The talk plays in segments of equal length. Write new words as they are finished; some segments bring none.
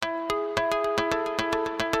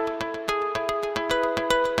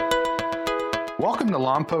Welcome to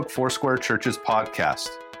Lompoc Foursquare Church's podcast.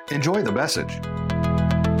 Enjoy the message.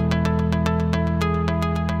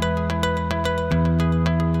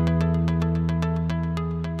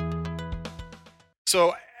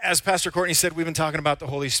 So, as Pastor Courtney said, we've been talking about the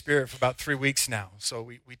Holy Spirit for about 3 weeks now. So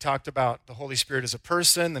we talked about the Holy Spirit as a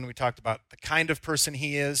person, then we talked about the kind of person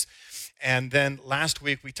he is, and then last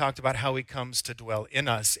week we talked about how he comes to dwell in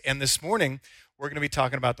us. And this morning, we're going to be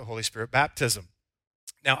talking about the Holy Spirit baptism.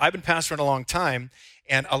 Now, I've been pastoring a long time,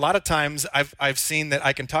 and a lot of times I've seen that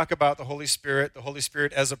I can talk about the Holy Spirit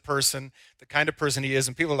as a person, the kind of person he is,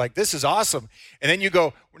 and people are like, this is awesome. And then you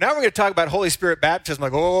go, now we're going to talk about Holy Spirit baptism.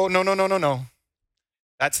 I'm like, oh, no.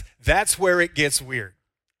 That's where it gets weird.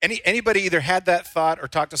 Anybody either had that thought or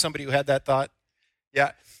talked to somebody who had that thought?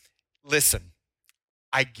 Yeah. Listen,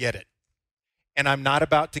 I get it. And I'm not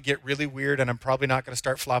about to get really weird, and I'm probably not going to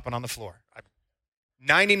start flopping on the floor. I'm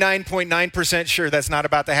 99.9% sure that's not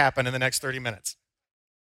about to happen in the next 30 minutes.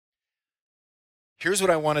 Here's what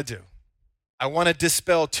I want to do. I want to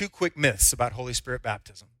dispel 2 quick myths about Holy Spirit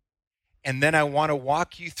baptism. And then I want to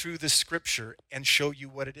walk you through the scripture and show you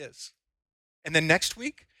what it is. And then next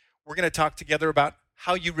week, we're going to talk together about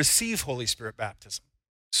how you receive Holy Spirit baptism.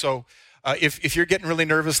 So if you're getting really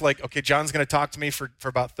nervous, like, okay, John's going to talk to me for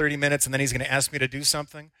about 30 minutes, and then he's going to ask me to do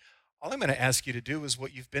something, all I'm going to ask you to do is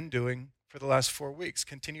what you've been doing for the last 4 weeks.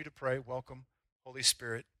 Continue to pray, welcome Holy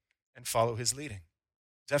Spirit, and follow his leading.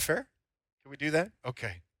 Is that fair? Can we do that?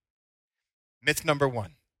 Okay. Myth number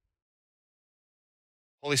 1.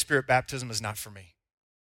 Holy Spirit baptism is not for me.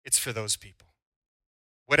 It's for those people.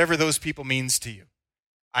 Whatever those people means to you.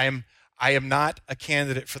 I am not a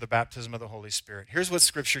candidate for the baptism of the Holy Spirit. Here's what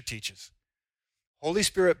Scripture teaches. Holy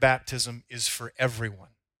Spirit baptism is for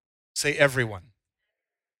everyone. Say everyone.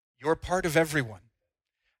 You're part of everyone.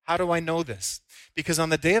 How do I know this? Because on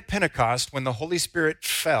the day of Pentecost, when the Holy Spirit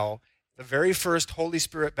fell, the very first Holy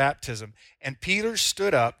Spirit baptism, and Peter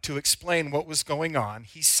stood up to explain what was going on,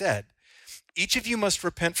 he said, each of you must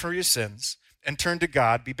repent for your sins and turn to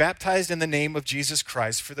God, be baptized in the name of Jesus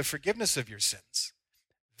Christ for the forgiveness of your sins.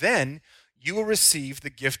 Then you will receive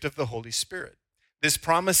the gift of the Holy Spirit. This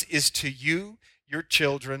promise is to you, your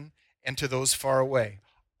children, and to those far away,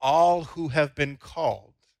 all who have been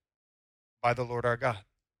called by the Lord our God.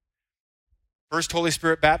 First Holy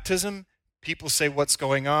Spirit baptism, people say, what's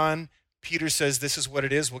going on? Peter says, this is what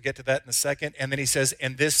it is. We'll get to that in a second. And then he says,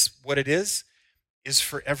 and this, what it is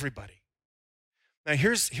for everybody. Now,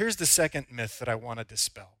 here's the second myth that I want to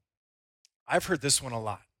dispel. I've heard this one a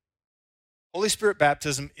lot. Holy Spirit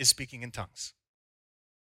baptism is speaking in tongues.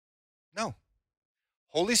 No.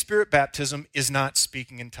 Holy Spirit baptism is not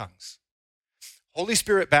speaking in tongues. Holy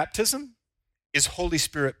Spirit baptism is Holy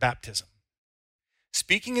Spirit baptism.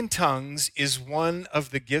 Speaking in tongues is one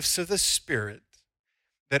of the gifts of the Spirit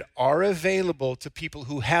that are available to people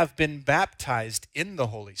who have been baptized in the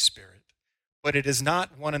Holy Spirit. But it is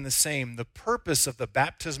not one and the same. The purpose of the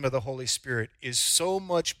baptism of the Holy Spirit is so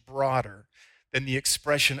much broader than the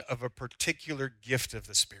expression of a particular gift of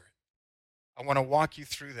the Spirit. I want to walk you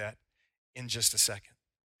through that in just a second.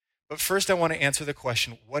 But first, I want to answer the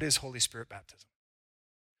question, what is Holy Spirit baptism?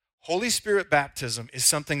 Holy Spirit baptism is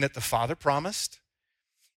something that the Father promised.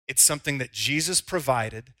 It's something that Jesus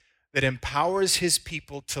provided that empowers his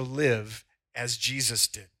people to live as Jesus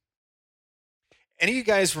did. Any of you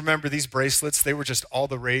guys remember these bracelets? They were just all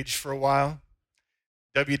the rage for a while.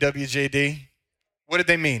 WWJD. What did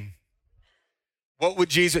they mean? What would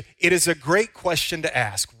Jesus? It is a great question to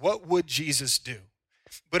ask. What would Jesus do?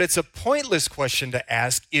 But it's a pointless question to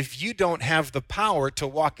ask if you don't have the power to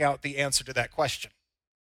walk out the answer to that question.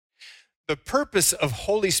 The purpose of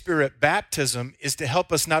Holy Spirit baptism is to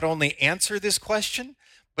help us not only answer this question,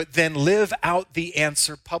 but then live out the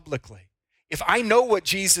answer publicly. If I know what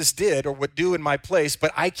Jesus did or would do in my place,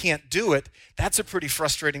 but I can't do it, that's a pretty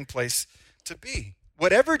frustrating place to be.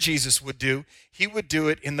 Whatever Jesus would do, he would do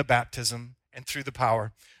it in the baptism and through the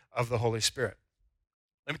power of the Holy Spirit.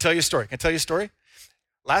 Let me tell you a story. Can I tell you a story?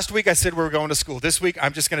 Last week I said we were going to school. This week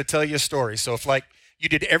I'm just going to tell you a story. So if you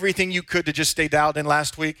did everything you could to just stay dialed in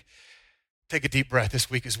last week, take a deep breath. This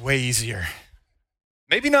week is way easier.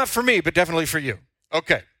 Maybe not for me, but definitely for you.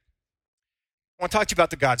 Okay. I want to talk to you about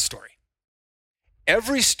the God story.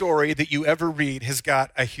 Every story that you ever read has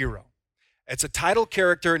got a hero. It's a title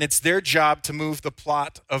character, and it's their job to move the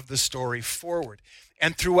plot of the story forward.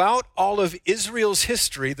 And throughout all of Israel's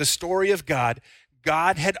history, the story of God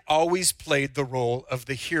had always played the role of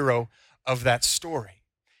the hero of that story.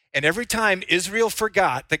 And every time Israel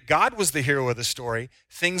forgot that God was the hero of the story,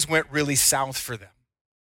 things went really south for them.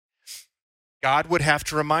 God would have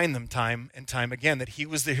to remind them time and time again that he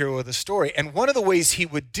was the hero of the story. And one of the ways he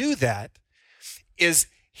would do that is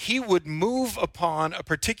he would move upon a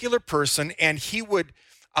particular person and he would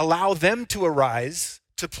allow them to arise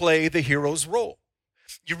to play the hero's role.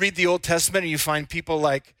 You read the Old Testament and you find people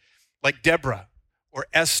like Deborah or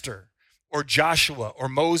Esther or Joshua or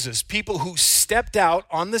Moses, people who stepped out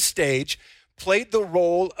on the stage, played the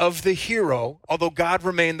role of the hero, although God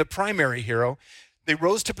remained the primary hero. They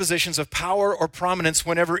rose to positions of power or prominence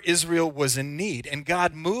whenever Israel was in need. And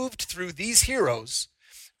God moved through these heroes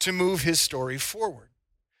to move his story forward.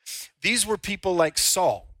 These were people like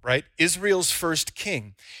Saul, right? Israel's first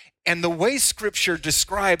king. And the way Scripture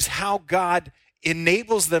describes how God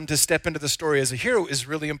enables them to step into the story as a hero is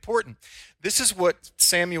really important. This is what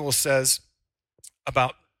Samuel says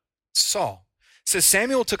about Saul. It says,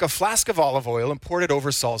 Samuel took a flask of olive oil and poured it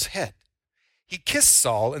over Saul's head. He kissed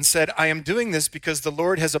Saul and said, I am doing this because the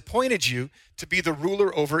Lord has appointed you to be the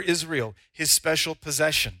ruler over Israel, his special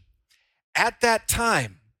possession. At that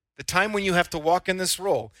time, the time when you have to walk in this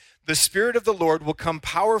role, the Spirit of the Lord will come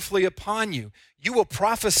powerfully upon you. You will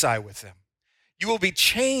prophesy with him. You will be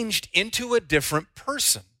changed into a different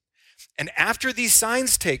person. And after these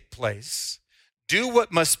signs take place, do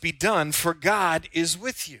what must be done, for God is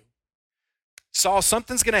with you. Saul,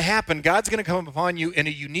 something's going to happen. God's going to come upon you in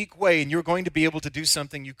a unique way, and you're going to be able to do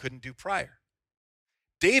something you couldn't do prior.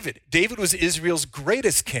 David was Israel's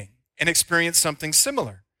greatest king and experienced something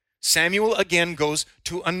similar. Samuel again goes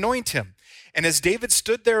to anoint him. And as David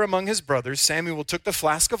stood there among his brothers, Samuel took the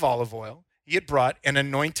flask of olive oil he had brought and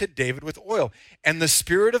anointed David with oil. And the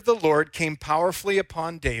Spirit of the Lord came powerfully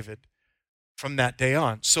upon David from that day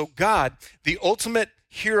on. So God, the ultimate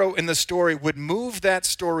hero in the story, would move that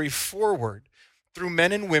story forward through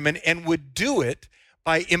men and women and would do it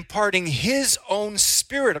by imparting his own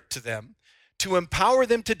Spirit to them to empower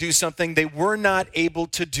them to do something they were not able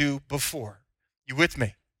to do before. You with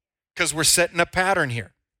me? Because we're setting a pattern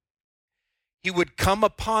here. He would come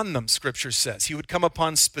upon them, Scripture says. He would come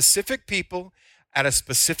upon specific people at a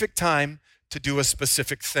specific time to do a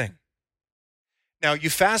specific thing. Now,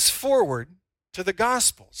 you fast forward to the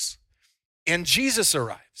Gospels, and Jesus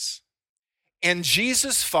arrives. And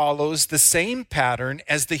Jesus follows the same pattern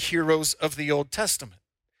as the heroes of the Old Testament.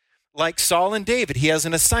 Like Saul and David, he has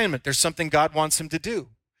an assignment. There's something God wants him to do.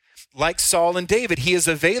 Like Saul and David, he is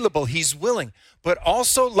available, he's willing. But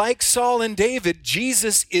also like Saul and David,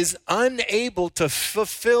 Jesus is unable to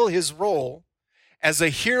fulfill his role as a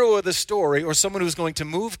hero of the story or someone who's going to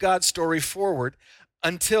move God's story forward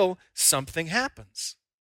until something happens.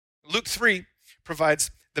 Luke 3 provides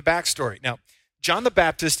the backstory. Now, John the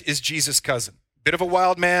Baptist is Jesus' cousin. Bit of a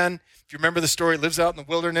wild man. If you remember the story, lives out in the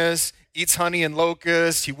wilderness, eats honey and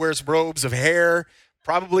locusts. He wears robes of hair.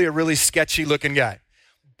 Probably a really sketchy looking guy.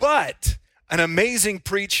 But an amazing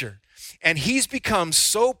preacher. And he's become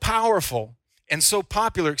so powerful and so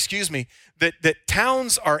popular, that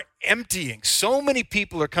towns are emptying. So many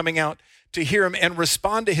people are coming out to hear him and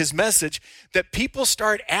respond to his message that people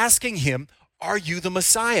start asking him, are you the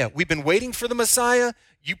Messiah? We've been waiting for the Messiah.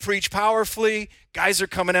 You preach powerfully. Guys are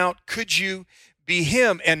coming out. Could you be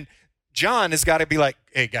him? And John has got to be like,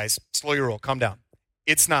 hey guys, slow your roll, calm down.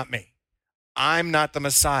 It's not me. I'm not the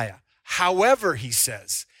Messiah. However, he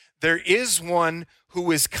says, there is one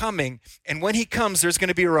who is coming, and when he comes, there's going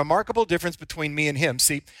to be a remarkable difference between me and him.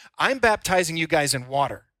 See, I'm baptizing you guys in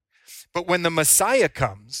water, but when the Messiah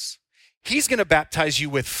comes, he's going to baptize you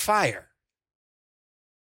with fire.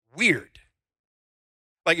 Weird.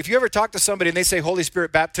 Like if you ever talk to somebody and they say Holy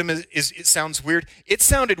Spirit baptism it sounds weird. It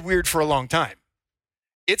sounded weird for a long time.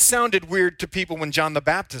 It sounded weird to people when John the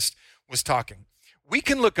Baptist was talking. We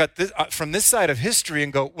can look at this from this side of history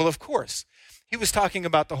and go, well, of course. He was talking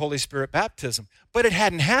about the Holy Spirit baptism, but it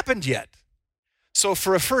hadn't happened yet. So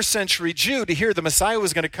for a first century Jew to hear the Messiah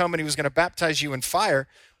was going to come and he was going to baptize you in fire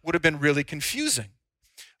would have been really confusing.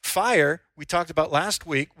 Fire, we talked about last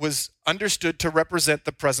week, was understood to represent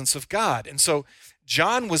the presence of God. And so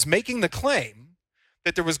John was making the claim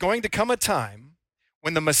that there was going to come a time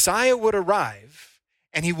when the Messiah would arrive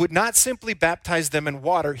and he would not simply baptize them in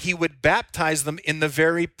water, he would baptize them in the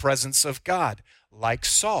very presence of God, like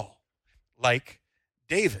Saul. Like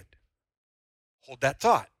David. Hold that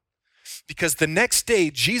thought. Because the next day,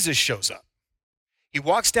 Jesus shows up. He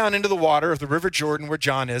walks down into the water of the River Jordan where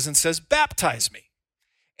John is and says, baptize me.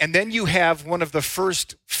 And then you have one of the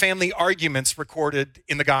first family arguments recorded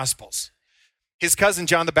in the Gospels. His cousin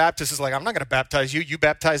John the Baptist is like, I'm not going to baptize you, you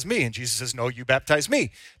baptize me. And Jesus says, no, you baptize me.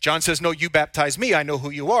 John says, no, you baptize me, I know who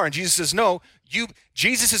you are. And Jesus says, no,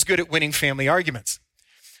 Jesus is good at winning family arguments.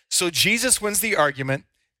 So Jesus wins the argument.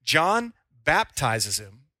 John baptizes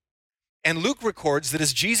him, and Luke records that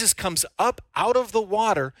as Jesus comes up out of the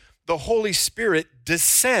water, the Holy Spirit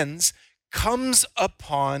descends, comes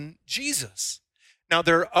upon Jesus. Now,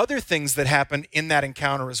 there are other things that happen in that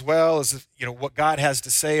encounter as well, as what God has to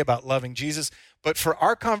say about loving Jesus. But for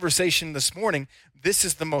our conversation this morning, this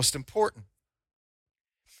is the most important.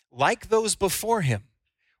 Like those before him,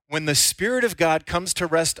 when the Spirit of God comes to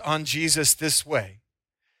rest on Jesus this way,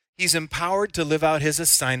 he's empowered to live out his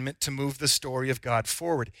assignment to move the story of God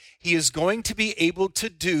forward. He is going to be able to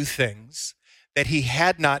do things that he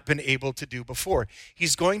had not been able to do before.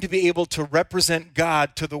 He's going to be able to represent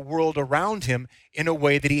God to the world around him in a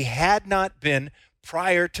way that he had not been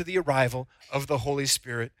prior to the arrival of the Holy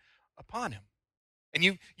Spirit upon him. And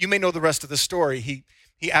you may know the rest of the story. He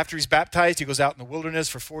after he's baptized, he goes out in the wilderness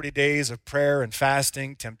for 40 days of prayer and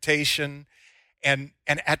fasting, temptation. And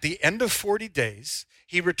at the end of 40 days,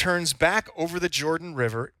 he returns back over the Jordan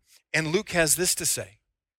River, and Luke has this to say.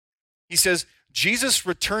 He says, Jesus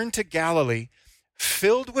returned to Galilee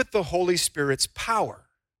filled with the Holy Spirit's power,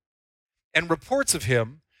 and reports of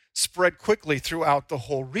him spread quickly throughout the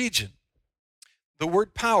whole region. The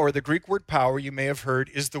word power, the Greek word power, you may have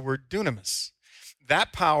heard, is the word dunamis.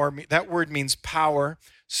 That word means power,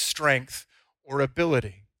 strength, or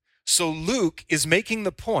ability. So Luke is making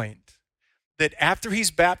the point that after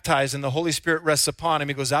he's baptized and the Holy Spirit rests upon him,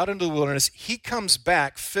 he goes out into the wilderness, he comes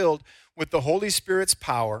back filled with the Holy Spirit's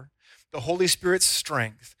power, the Holy Spirit's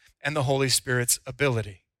strength, and the Holy Spirit's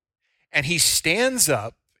ability. And he stands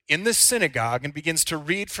up in the synagogue and begins to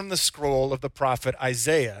read from the scroll of the prophet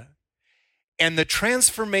Isaiah. And the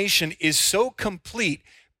transformation is so complete,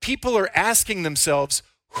 people are asking themselves,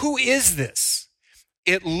 who is this?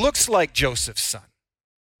 It looks like Joseph's son,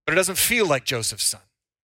 but it doesn't feel like Joseph's son.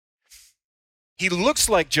 He looks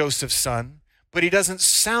like Joseph's son, but he doesn't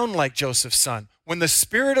sound like Joseph's son. When the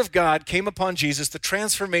Spirit of God came upon Jesus, the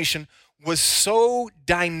transformation was so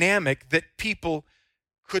dynamic that people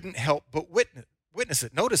couldn't help but witness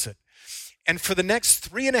it, notice it. And for the next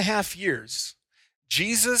 3.5 years,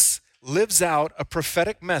 Jesus lives out a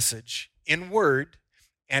prophetic message in word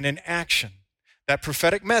and in action. That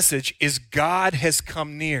prophetic message is God has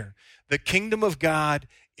come near. The kingdom of God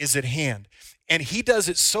is at hand. And he does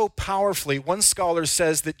it so powerfully. One scholar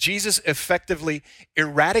says that Jesus effectively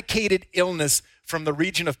eradicated illness from the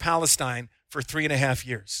region of Palestine for 3.5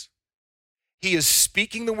 years. He is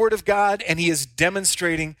speaking the word of God, and he is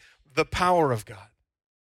demonstrating the power of God.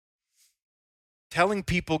 Telling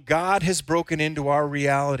people God has broken into our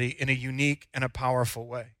reality in a unique and a powerful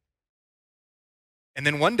way. And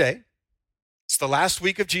then one day, it's the last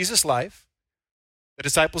week of Jesus' life. The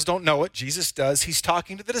disciples don't know it. Jesus does. He's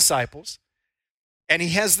talking to the disciples. And he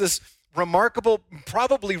has this remarkable,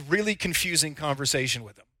 probably really confusing conversation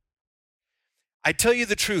with them. I tell you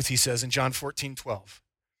the truth, he says in John 14:12.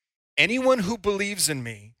 Anyone who believes in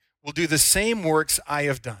me will do the same works I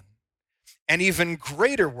have done, and even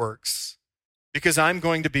greater works, because I'm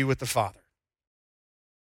going to be with the Father.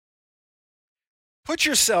 Put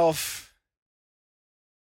yourself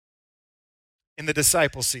in the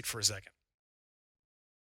disciples' seat for a second.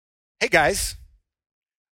 Hey guys,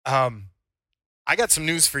 I got some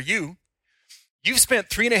news for you. You've spent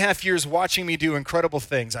 3.5 years watching me do incredible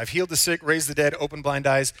things. I've healed the sick, raised the dead, opened blind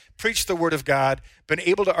eyes, preached the word of God, been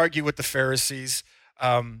able to argue with the Pharisees,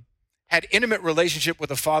 had intimate relationship with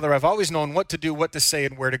the Father. I've always known what to do, what to say,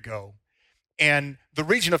 and where to go. And the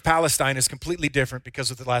region of Palestine is completely different because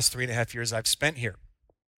of the last 3.5 years I've spent here.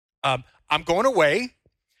 I'm going away,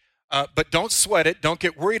 but don't sweat it. Don't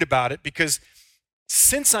get worried about it, because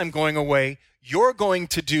since I'm going away, you're going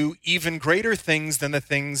to do even greater things than the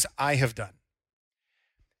things I have done.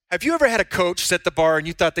 Have you ever had a coach set the bar and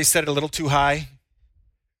you thought they set it a little too high?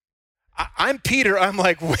 I'm Peter. I'm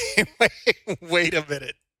like, wait a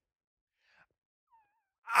minute.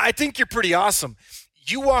 I think you're pretty awesome.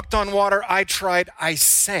 You walked on water. I tried. I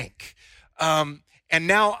sank. And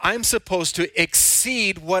now I'm supposed to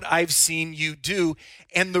exceed what I've seen you do.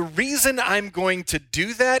 And the reason I'm going to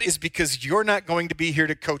do that is because you're not going to be here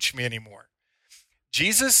to coach me anymore.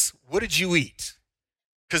 Jesus, what did you eat?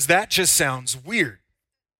 Because that just sounds weird.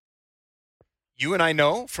 You and I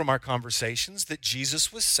know from our conversations that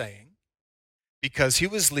Jesus was saying, because he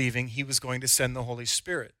was leaving, he was going to send the Holy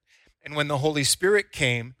Spirit. And when the Holy Spirit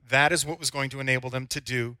came, that is what was going to enable them to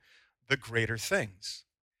do the greater things.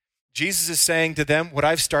 Jesus is saying to them, what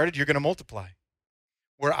I've started, you're going to multiply.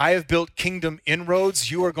 Where I have built kingdom inroads,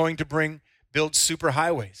 you are going to build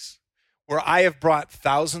superhighways. Where I have brought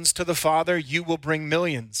thousands to the Father, you will bring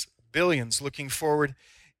millions, billions, looking forward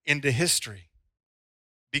into history,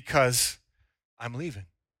 because I'm leaving.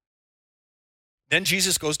 Then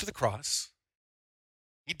Jesus goes to the cross.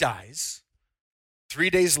 He dies. 3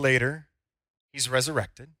 days later, he's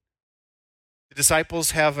resurrected. The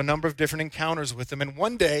disciples have a number of different encounters with him. And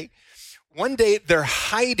one day they're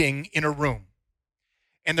hiding in a room.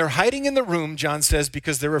 And they're hiding in the room, John says,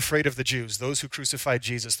 because they're afraid of the Jews, those who crucified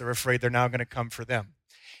Jesus. They're afraid they're now going to come for them.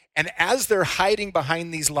 And as they're hiding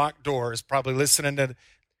behind these locked doors, probably listening to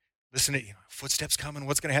footsteps coming,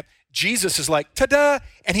 what's going to happen? Jesus is like, ta-da,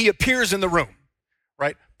 and he appears in the room,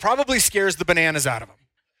 right? Probably scares the bananas out of them.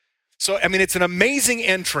 So, I mean, it's an amazing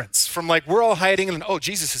entrance from like, we're all hiding and, oh,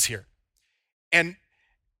 Jesus is here. And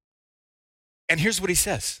here's what he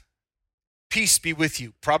says. Peace be with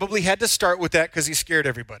you. Probably had to start with that because he scared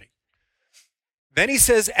everybody. Then he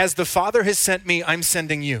says, as the Father has sent me, I'm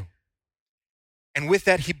sending you. And with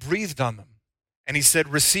that, he breathed on them. And he said,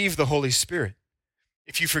 receive the Holy Spirit.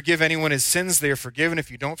 If you forgive anyone his sins, they are forgiven. If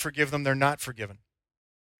you don't forgive them, they're not forgiven.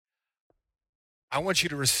 I want you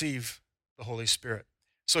to receive the Holy Spirit.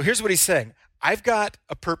 So here's what he's saying. I've got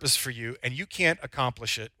a purpose for you, and you can't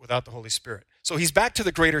accomplish it without the Holy Spirit. So he's back to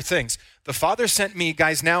the greater things. The Father sent me,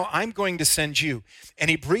 guys, now I'm going to send you.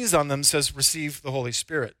 And he breathes on them, says, receive the Holy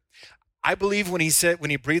Spirit. I believe when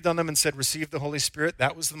he breathed on them and said, receive the Holy Spirit,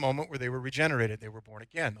 that was the moment where they were regenerated. They were born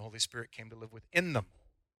again. The Holy Spirit came to live within them.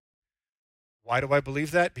 Why do I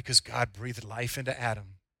believe that? Because God breathed life into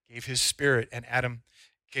Adam, gave his spirit, and Adam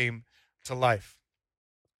came to life.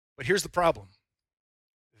 But here's the problem.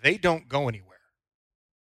 They don't go anywhere.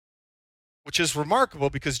 Which is remarkable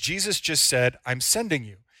because Jesus just said, I'm sending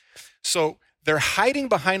you. So they're hiding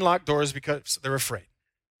behind locked doors because they're afraid.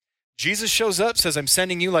 Jesus shows up, says, I'm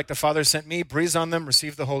sending you like the Father sent me, breathes on them,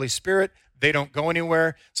 receive the Holy Spirit. They don't go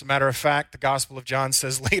anywhere. As a matter of fact, the Gospel of John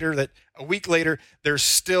says later that a week later, they're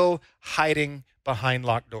still hiding behind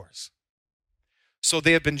locked doors. So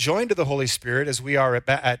they have been joined to the Holy Spirit as we are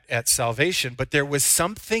at salvation, but there was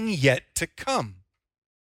something yet to come.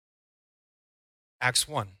 Acts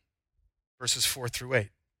 1. Verses 4 through 8.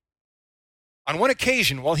 On one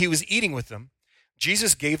occasion, while he was eating with them,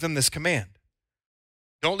 Jesus gave them this command.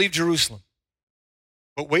 Don't leave Jerusalem,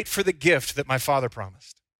 but wait for the gift that my Father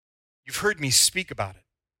promised. You've heard me speak about it.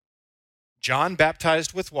 John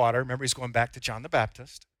baptized with water. Remember, he's going back to John the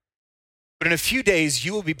Baptist. But in a few days,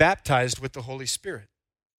 you will be baptized with the Holy Spirit.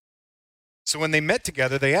 So when they met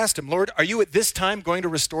together, they asked him, Lord, are you at this time going to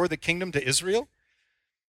restore the kingdom to Israel?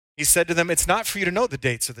 He said to them, it's not for you to know the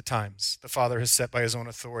dates or the times the Father has set by his own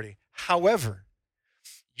authority. However,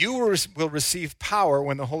 you will receive power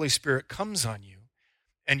when the Holy Spirit comes on you,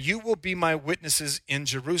 and you will be my witnesses in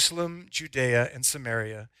Jerusalem, Judea, and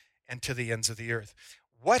Samaria, and to the ends of the earth.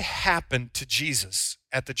 What happened to Jesus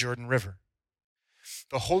at the Jordan River?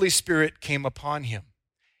 The Holy Spirit came upon him.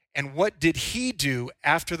 And what did he do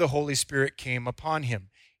after the Holy Spirit came upon him?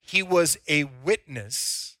 He was a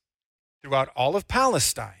witness throughout all of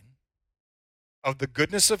Palestine of the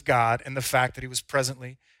goodness of God and the fact that he was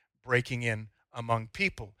presently breaking in among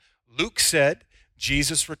people. Luke said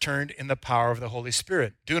Jesus returned in the power of the Holy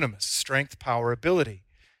Spirit, dunamis, strength, power, ability.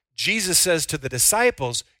 Jesus says to the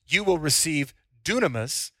disciples, you will receive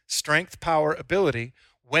dunamis, strength, power, ability,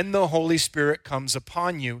 when the Holy Spirit comes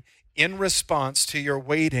upon you in response to your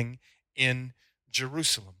waiting in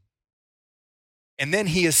Jerusalem. And then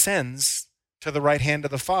he ascends to the right hand of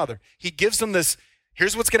the Father. He gives them this,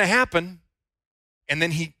 here's what's going to happen. And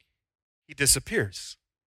then he disappears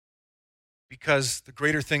because the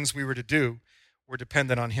greater things we were to do were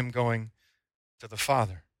dependent on him going to the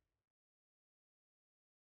Father.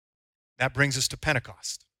 That brings us to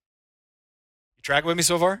Pentecost. You tracking with me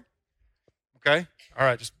so far? Okay? All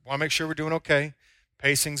right, just want to make sure we're doing okay.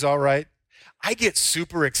 Pacing's all right. I get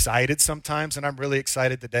super excited sometimes, and I'm really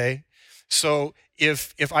excited today. So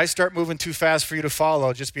if I start moving too fast for you to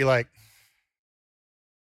follow, just be like,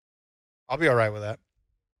 I'll be all right with that.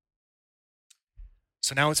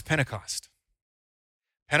 So now it's Pentecost.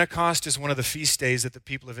 Pentecost is one of the feast days that the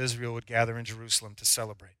people of Israel would gather in Jerusalem to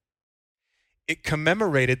celebrate. It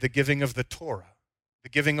commemorated the giving of the Torah, the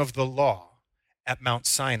giving of the law at Mount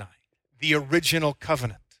Sinai, the original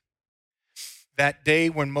covenant. That day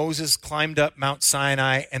when Moses climbed up Mount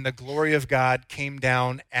Sinai and the glory of God came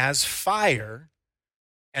down as fire,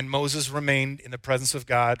 and Moses remained in the presence of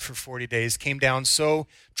God for 40 days, came down so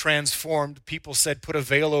transformed, people said, put a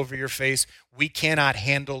veil over your face. We cannot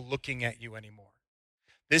handle looking at you anymore.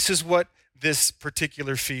 This is what this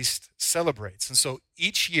particular feast celebrates. And so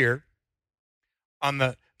each year, on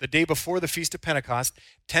the day before the Feast of Pentecost,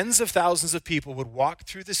 tens of thousands of people would walk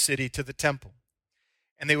through the city to the temple.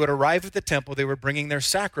 And they would arrive at the temple, they were bringing their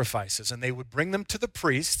sacrifices, and they would bring them to the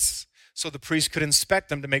priests, so the priest could inspect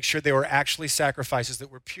them to make sure they were actually sacrifices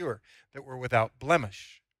that were pure, that were without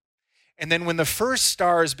blemish. And then when the first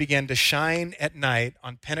stars began to shine at night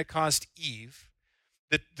on Pentecost Eve,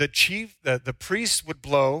 The priests would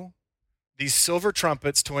blow these silver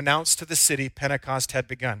trumpets to announce to the city Pentecost had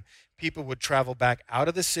begun. People would travel back out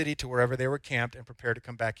of the city to wherever they were camped and prepare to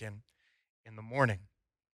come back in the morning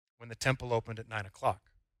when the temple opened at 9 o'clock.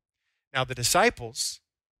 Now the disciples,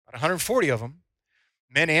 about 140 of them,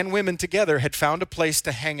 men and women together, had found a place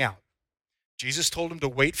to hang out. Jesus told them to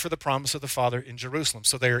wait for the promise of the Father in Jerusalem.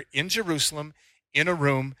 So they are in Jerusalem, in a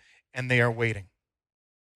room, and they are waiting.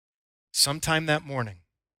 Sometime that morning,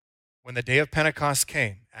 when the day of Pentecost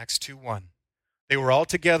came, Acts 2:1, they were all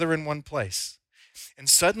together in one place. And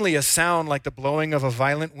suddenly a sound like the blowing of a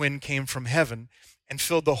violent wind came from heaven and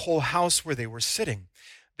filled the whole house where they were sitting.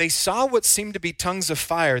 They saw what seemed to be tongues of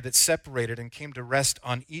fire that separated and came to rest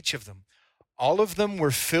on each of them. All of them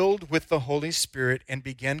were filled with the Holy Spirit and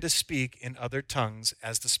began to speak in other tongues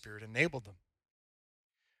as the Spirit enabled them.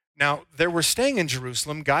 Now, there were staying in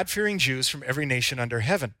Jerusalem God-fearing Jews from every nation under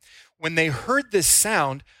heaven. When they heard this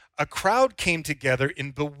sound, a crowd came together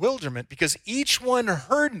in bewilderment because each one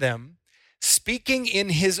heard them speaking in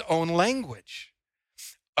his own language.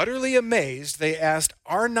 Utterly amazed, they asked,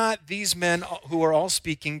 "Are not these men who are all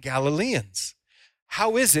speaking Galileans?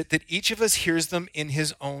 How is it that each of us hears them in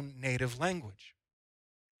his own native language?"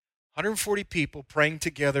 140 people praying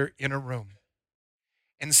together in a room.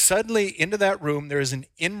 And suddenly into that room there is an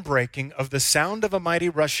inbreaking of the sound of a mighty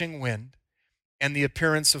rushing wind and the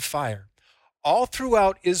appearance of fire. All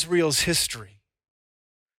throughout Israel's history,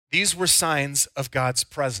 these were signs of God's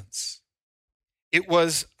presence. It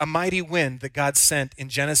was a mighty wind that God sent in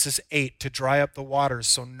Genesis 8 to dry up the waters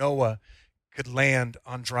so Noah could land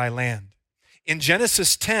on dry land. In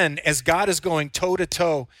Genesis 10, as God is going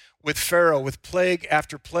toe-to-toe with Pharaoh, with plague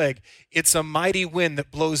after plague, it's a mighty wind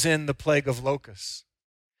that blows in the plague of locusts.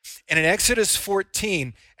 And in Exodus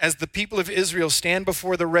 14, as the people of Israel stand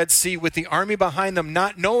before the Red Sea with the army behind them,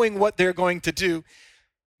 not knowing what they're going to do,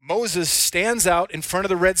 Moses stands out in front of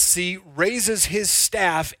the Red Sea, raises his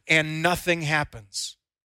staff, and nothing happens.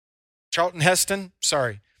 Charlton Heston,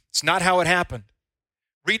 sorry, it's not how it happened.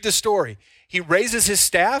 Read the story. He raises his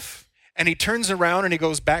staff, and he turns around and he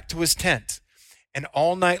goes back to his tent. And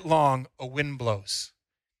all night long, a wind blows.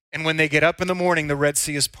 And when they get up in the morning, the Red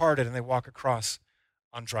Sea is parted and they walk across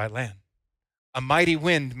on dry land. A mighty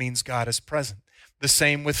wind means God is present. The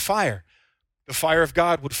same with fire. The fire of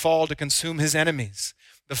God would fall to consume his enemies.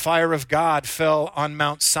 The fire of God fell on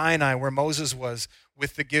Mount Sinai where Moses was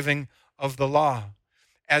with the giving of the law.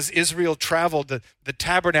 As Israel traveled, the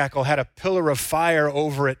tabernacle had a pillar of fire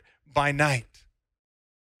over it by night.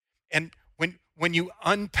 And when you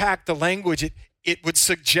unpack the language, it would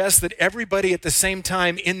suggest that everybody at the same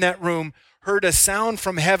time in that room heard a sound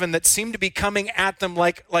from heaven that seemed to be coming at them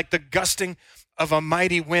like the gusting of a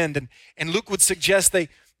mighty wind. And Luke would suggest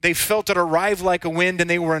they felt it arrive like a wind and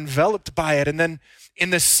they were enveloped by it. And then in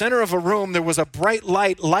the center of a room, there was a bright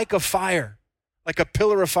light like a fire, like a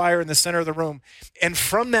pillar of fire in the center of the room. And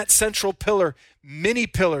from that central pillar, many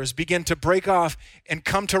pillars begin to break off and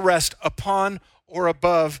come to rest upon or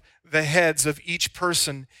above the heads of each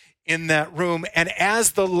person in that room. And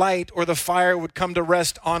as the light or the fire would come to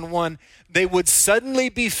rest on one, they would suddenly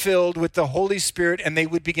be filled with the Holy Spirit and they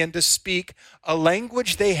would begin to speak a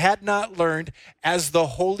language they had not learned as the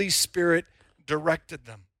Holy Spirit directed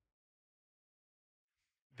them.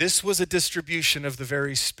 This was a distribution of the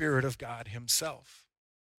very Spirit of God himself.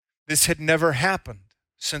 This had never happened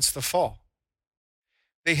since the fall.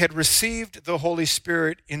 They had received the Holy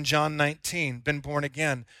Spirit in John 19, been born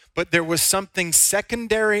again, but there was something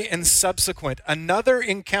secondary and subsequent, another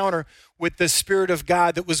encounter with the Spirit of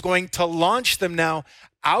God that was going to launch them now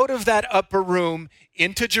out of that upper room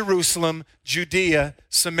into Jerusalem, Judea,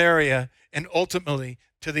 Samaria, and ultimately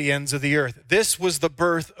to the ends of the earth. This was the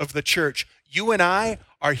birth of the church. You and I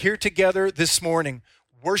are here together this morning,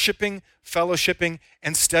 worshiping, fellowshipping,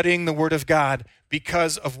 and studying the Word of God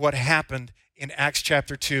because of what happened in Acts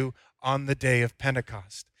chapter 2 on the day of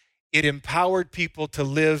Pentecost. It empowered people to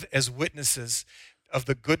live as witnesses of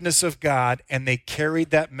the goodness of God, and they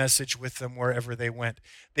carried that message with them wherever they went.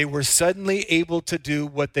 They were suddenly able to do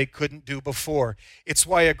what they couldn't do before. It's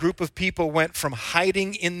why a group of people went from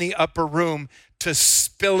hiding in the upper room to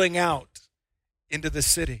spilling out into the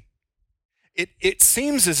city. It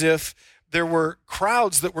seems as if there were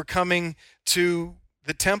crowds that were coming to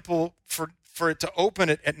the temple for it to open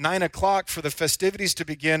at 9 o'clock for the festivities to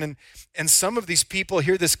begin. And some of these people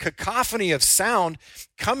hear this cacophony of sound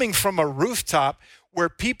coming from a rooftop where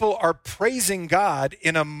people are praising God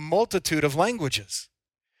in a multitude of languages.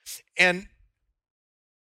 And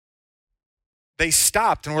they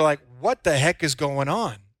stopped and were like, what the heck is going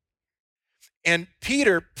on? And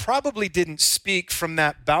Peter probably didn't speak from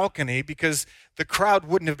that balcony because the crowd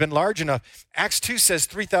wouldn't have been large enough. Acts 2 says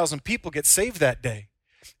 3,000 people get saved that day.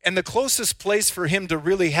 And the closest place for him to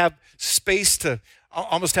really have space to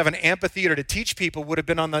almost have an amphitheater to teach people would have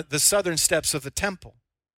been on the southern steps of the temple,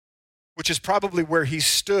 which is probably where he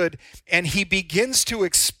stood. And he begins to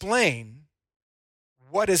explain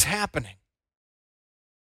what is happening.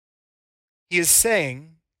 He is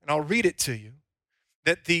saying, and I'll read it to you,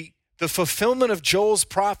 that the fulfillment of Joel's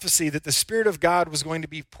prophecy that the Spirit of God was going to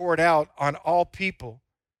be poured out on all people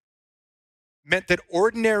meant that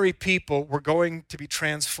ordinary people were going to be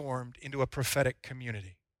transformed into a prophetic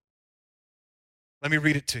community. Let me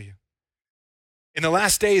read it to you. In the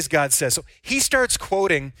last days, God says, so he starts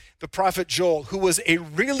quoting the prophet Joel, who was a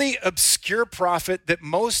really obscure prophet that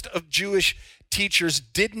most of Jewish teachers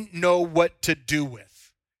didn't know what to do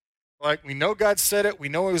with. Like, we know God said it, we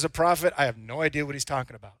know he was a prophet, I have no idea what he's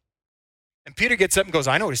talking about. And Peter gets up and goes,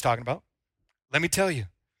 I know what he's talking about. Let me tell you.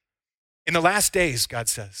 In the last days, God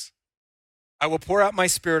says, I will pour out my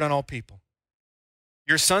Spirit on all people.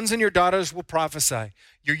 Your sons and your daughters will prophesy.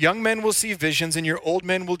 Your young men will see visions, and your old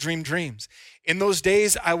men will dream dreams. In those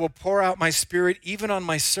days, I will pour out my Spirit even on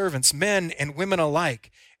my servants, men and women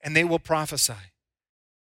alike, and they will prophesy.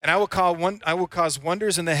 And I will cause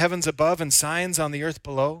wonders in the heavens above and signs on the earth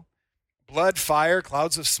below, blood, fire,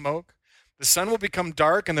 clouds of smoke. The sun will become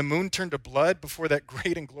dark and the moon turn to blood before that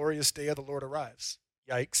great and glorious day of the Lord arrives.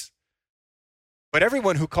 Yikes. But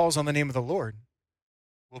everyone who calls on the name of the Lord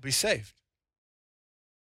will be saved.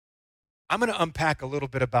 I'm going to unpack a little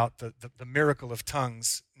bit about the miracle of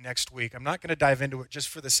tongues next week. I'm not going to dive into it just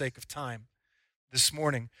for the sake of time this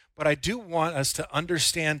morning, but I do want us to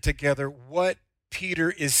understand together what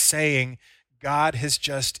Peter is saying God has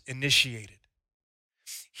just initiated.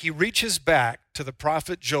 He reaches back to the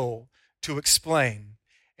prophet Joel to explain,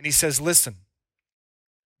 and he says, listen,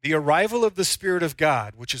 the arrival of the Spirit of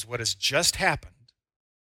God, which is what has just happened,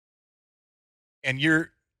 and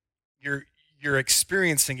you're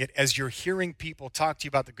experiencing it as you're hearing people talk to you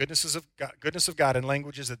about the goodness of God in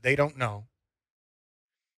languages that they don't know.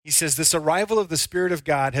 He says this arrival of the Spirit of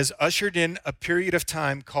God has ushered in a period of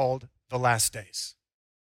time called the last days.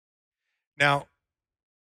 Now,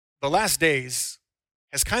 the last days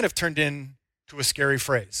has kind of turned into a scary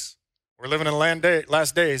phrase. We're living in the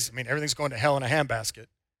last days. I mean, everything's going to hell in a handbasket.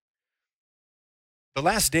 The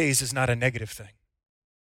last days is not a negative thing.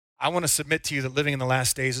 I want to submit to you that living in the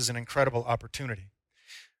last days is an incredible opportunity.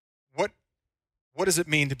 What does it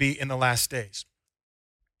mean to be in the last days?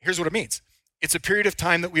 Here's what it means. It's a period of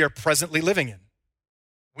time that we are presently living in.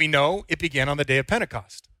 We know it began on the day of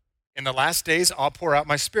Pentecost. In the last days, I'll pour out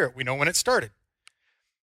my Spirit. We know when it started.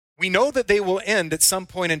 We know that they will end at some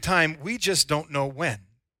point in time. We just don't know when.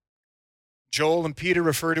 Joel and Peter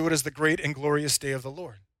refer to it as the great and glorious day of the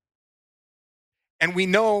Lord. And we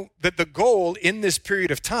know that the goal in this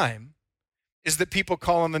period of time is that people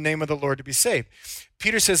call on the name of the Lord to be saved.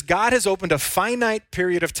 Peter says God has opened a finite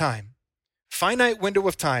period of time, finite window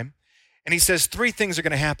of time, and he says three things are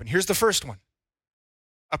going to happen. Here's the first one.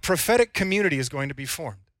 A prophetic community is going to be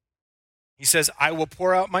formed. He says, I will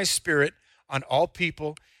pour out my Spirit on all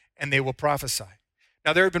people, and they will prophesy.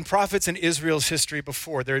 Now, there had been prophets in Israel's history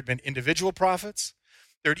before. There had been individual prophets.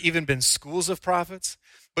 There had even been schools of prophets.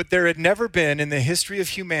 But there had never been in the history of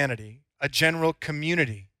humanity a general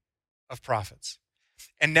community of prophets.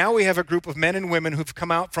 And now we have a group of men and women who've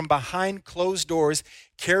come out from behind closed doors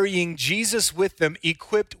carrying Jesus with them,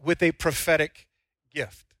 equipped with a prophetic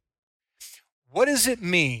gift. What does it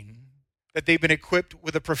mean that they've been equipped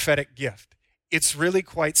with a prophetic gift? It's really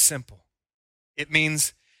quite simple. It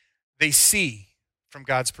means they see from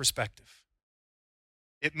God's perspective.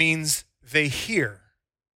 It means they hear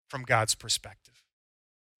from God's perspective.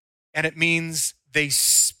 And it means they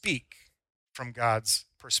speak from God's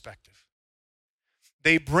perspective.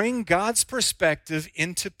 They bring God's perspective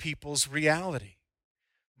into people's reality.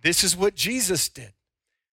 This is what Jesus did.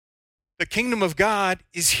 The kingdom of God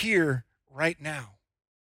is here right now.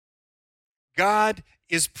 God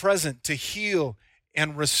is present to heal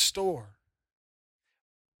and restore.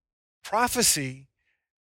 Prophecy,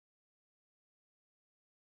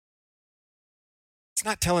 it's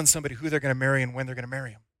not telling somebody who they're going to marry and when they're going to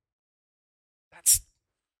marry them.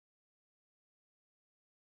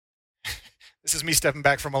 This is me stepping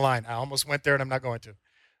back from a line. I almost went there and I'm not going to.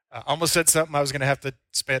 I almost said something I was going to have to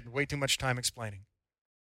spend way too much time explaining.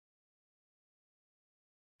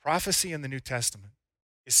 Prophecy in the New Testament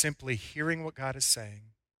is simply hearing what God is saying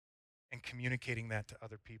and communicating that to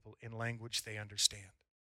other people in language they understand.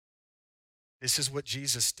 This is what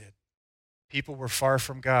Jesus did. People were far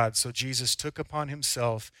from God, so Jesus took upon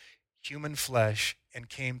himself human flesh and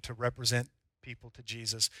came to represent people to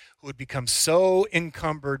Jesus who had become so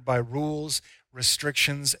encumbered by rules,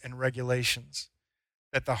 restrictions, and regulations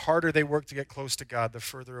that the harder they worked to get close to God, the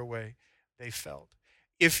further away they felt.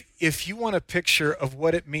 If you want a picture of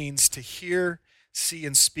what it means to hear, see,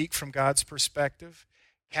 and speak from God's perspective,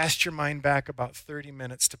 cast your mind back about 30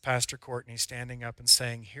 minutes to Pastor Courtney standing up and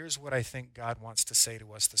saying, here's what I think God wants to say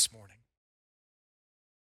to us this morning.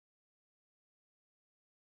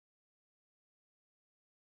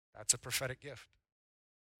 That's a prophetic gift.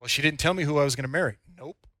 Well, she didn't tell me who I was going to marry.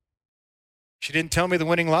 Nope. She didn't tell me the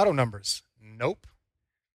winning lotto numbers. Nope.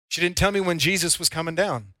 She didn't tell me when Jesus was coming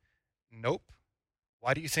down. Nope.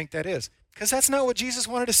 Why do you think that is? Because that's not what Jesus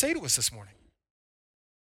wanted to say to us this morning.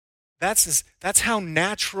 That's how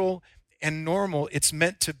natural and normal it's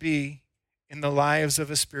meant to be in the lives of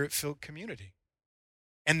a Spirit-filled community.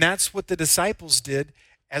 And that's what the disciples did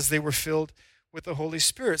as they were filled with the Holy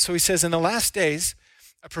Spirit. So he says, in the last days,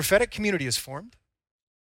 a prophetic community is formed.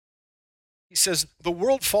 He says, the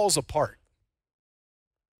world falls apart.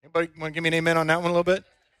 Anybody want to give me an amen on that one a little bit?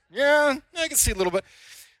 Yeah, I can see a little bit.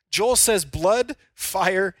 Joel says, blood,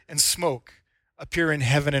 fire, and smoke appear in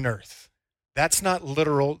heaven and earth. That's not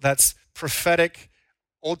literal. That's prophetic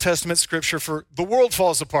Old Testament scripture for the world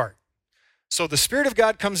falls apart. So the Spirit of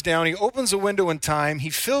God comes down. He opens a window in time. He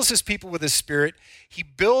fills his people with his Spirit. He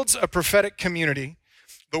builds a prophetic community.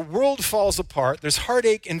 The world falls apart. There's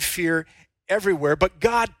heartache and fear everywhere. But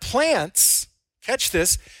God plants, catch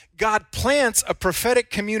this, God plants a prophetic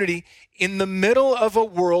community in the middle of a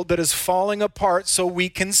world that is falling apart so we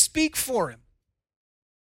can speak for him.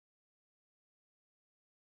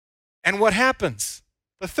 And what happens?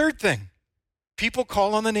 The third thing, people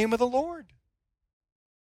call on the name of the Lord.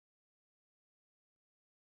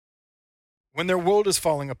 When their world is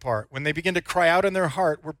falling apart, when they begin to cry out in their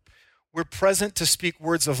heart, we're present to speak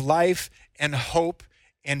words of life and hope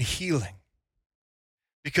and healing.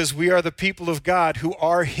 Because we are the people of God who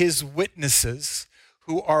are his witnesses,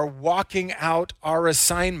 who are walking out our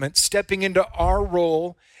assignment, stepping into our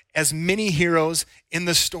role as mini heroes in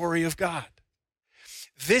the story of God.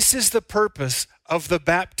 This is the purpose of the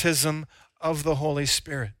baptism of the Holy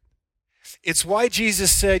Spirit. It's why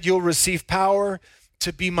Jesus said, you'll receive power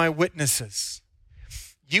to be my witnesses.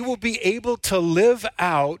 You will be able to live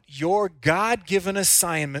out your God-given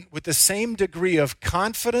assignment with the same degree of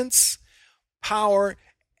confidence, power,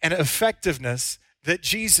 and effectiveness that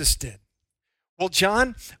Jesus did. Well,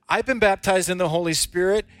 John, I've been baptized in the Holy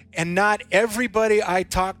Spirit, and not everybody I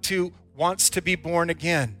talk to wants to be born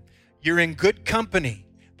again. You're in good company.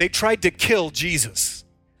 They tried to kill Jesus.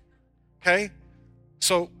 Okay?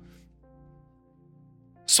 So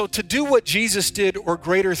to do what Jesus did or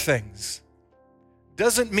greater things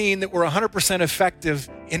doesn't mean that we're 100% effective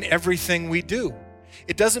in everything we do.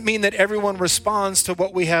 It doesn't mean that everyone responds to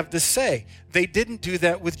what we have to say. They didn't do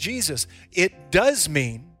that with Jesus. It does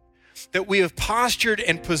mean that we have postured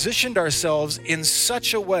and positioned ourselves in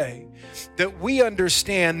such a way that we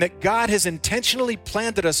understand that God has intentionally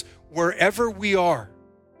planted us wherever we are.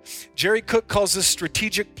 Jerry Cook calls this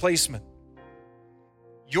strategic placement.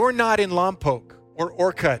 You're not in Lompoc or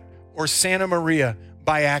Orcutt or Santa Maria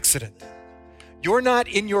by accident. You're not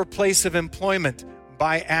in your place of employment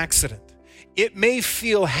by accident. It may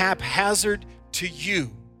feel haphazard to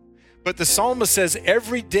you, but the psalmist says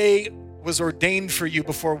every day was ordained for you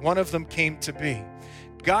before one of them came to be.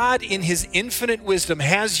 God, in his infinite wisdom,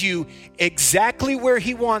 has you exactly where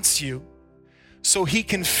he wants you so he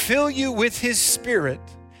can fill you with his Spirit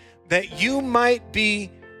that you might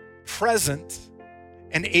be present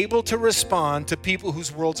and able to respond to people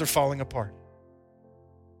whose worlds are falling apart.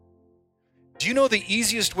 Do you know the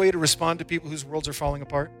easiest way to respond to people whose worlds are falling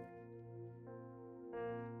apart?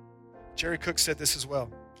 Jerry Cook said this as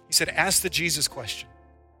well. He said, ask the Jesus question.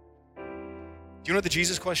 Do you know what the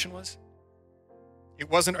Jesus question was? It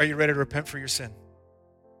wasn't, are you ready to repent for your sin?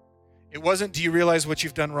 It wasn't, do you realize what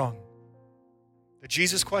you've done wrong? The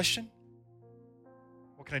Jesus question,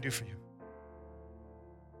 what can I do for you?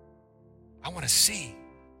 I want to see.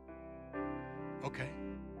 Okay.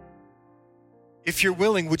 If you're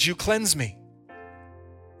willing, would you cleanse me?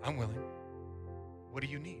 I'm willing. What do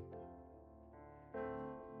you need?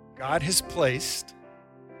 God has placed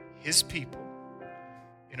his people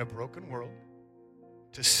in a broken world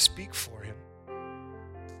to speak for him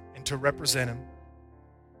and to represent him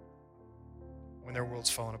when their world's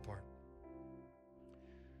falling apart.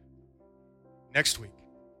 Next week,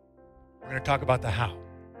 we're going to talk about the how.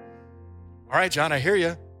 All right, John, I hear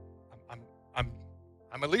you.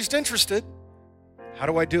 I'm at least interested. How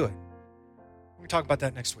do I do it? We're going to talk about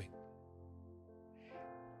that next week.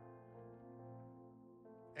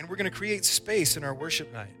 And we're going to create space in our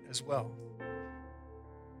worship night as well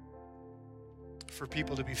for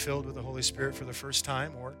people to be filled with the Holy Spirit for the first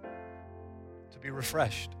time or to be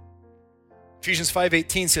refreshed. Ephesians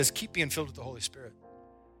 5:18 says, keep being filled with the Holy Spirit.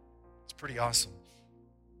 It's pretty awesome.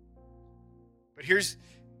 But here's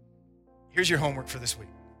your homework for this week.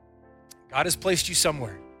 God has placed you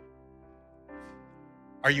somewhere.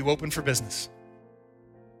 Are you open for business?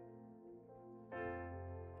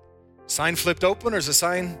 Sign flipped open or is a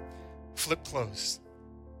sign flipped closed?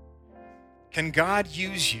 Can God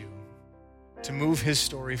use you to move his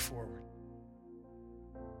story forward?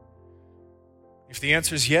 If the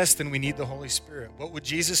answer is yes, then we need the Holy Spirit. What would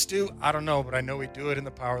Jesus do? I don't know, but I know he'd do it in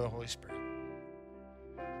the power of the Holy Spirit.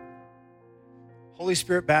 Holy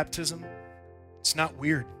Spirit baptism, it's not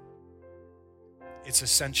weird. It's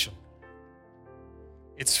essential.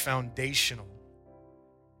 It's foundational.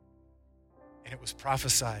 And it was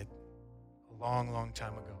prophesied a long, long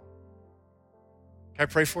time ago. Can I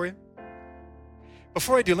pray for you?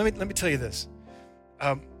 Before I do, let me tell you this.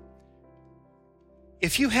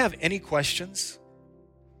 If you have any questions,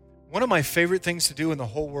 one of my favorite things to do in the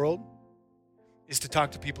whole world is to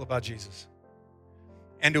talk to people about Jesus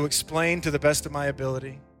and to explain to the best of my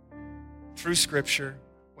ability through Scripture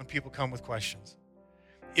when people come with questions.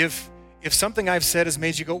 If something I've said has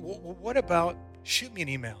made you go, well, what about, shoot me an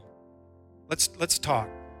email. Let's talk.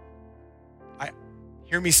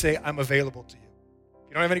 Hear me say I'm available to you. If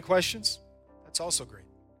you don't have any questions, that's also great.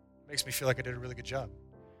 It makes me feel like I did a really good job.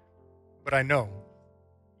 But I know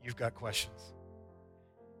you've got questions.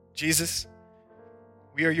 Jesus,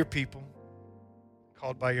 we are your people,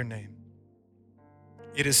 called by your name.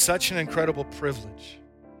 It is such an incredible privilege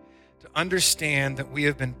to understand that we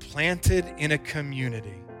have been planted in a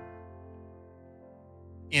community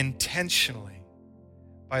intentionally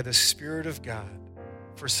by the Spirit of God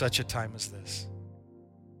for such a time as this.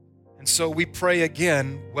 And so we pray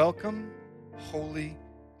again, welcome, Holy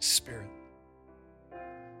Spirit.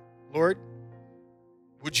 Lord,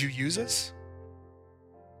 would you use us?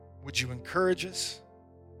 Would you encourage us?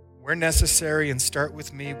 Where necessary, and start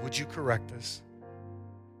with me, would you correct us?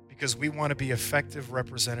 Because we want to be effective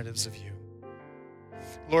representatives of you.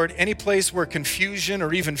 Lord, any place where confusion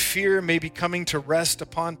or even fear may be coming to rest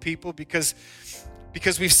upon people because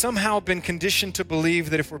we've somehow been conditioned to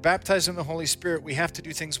believe that if we're baptized in the Holy Spirit, we have to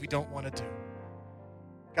do things we don't want to do.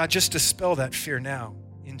 God, just dispel that fear now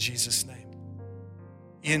in Jesus' name.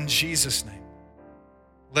 In Jesus' name.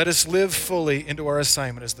 Let us live fully into our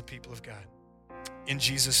assignment as the people of God. In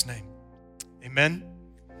Jesus' name. Amen.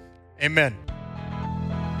 Amen.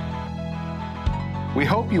 We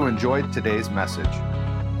hope you enjoyed today's message.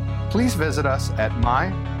 Please visit us at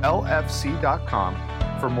mylfc.com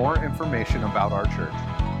for more information about our church.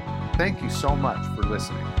 Thank you so much for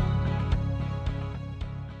listening.